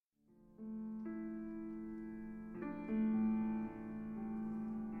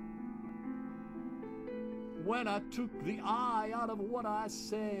when I took the I out of what I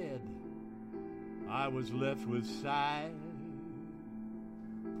said, I was left with sad.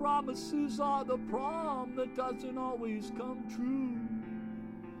 Promises are the prom that doesn't always come true,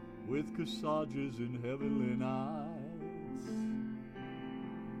 with corsages in heavenly nights.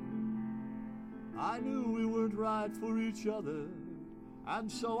 I knew we weren't right for each other,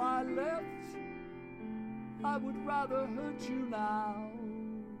 and so I left. I would rather hurt you now,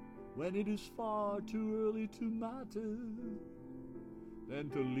 when it is far too early to matter, than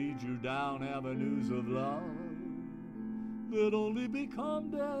to lead you down avenues of love that only become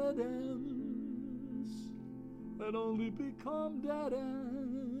dead ends, that only become dead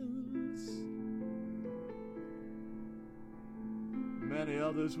ends. Many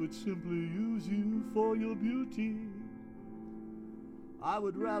others would simply use you for your beauty. I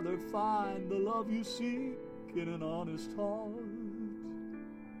would rather find the love you seek in an honest heart.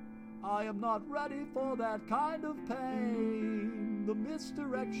 I am not ready for that kind of pain. The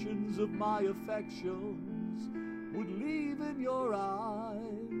misdirections of my affections would leave in your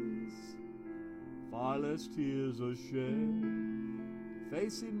eyes far less tears or shame,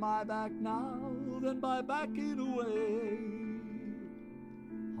 facing my back now than by backing away,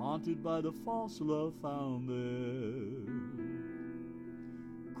 haunted by the false love found there.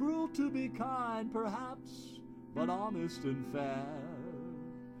 Cruel to be kind, perhaps, but honest and fair.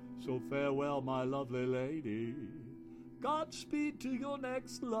 So farewell, my lovely lady. Godspeed to your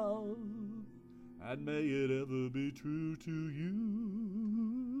next love, and may it ever be true to you.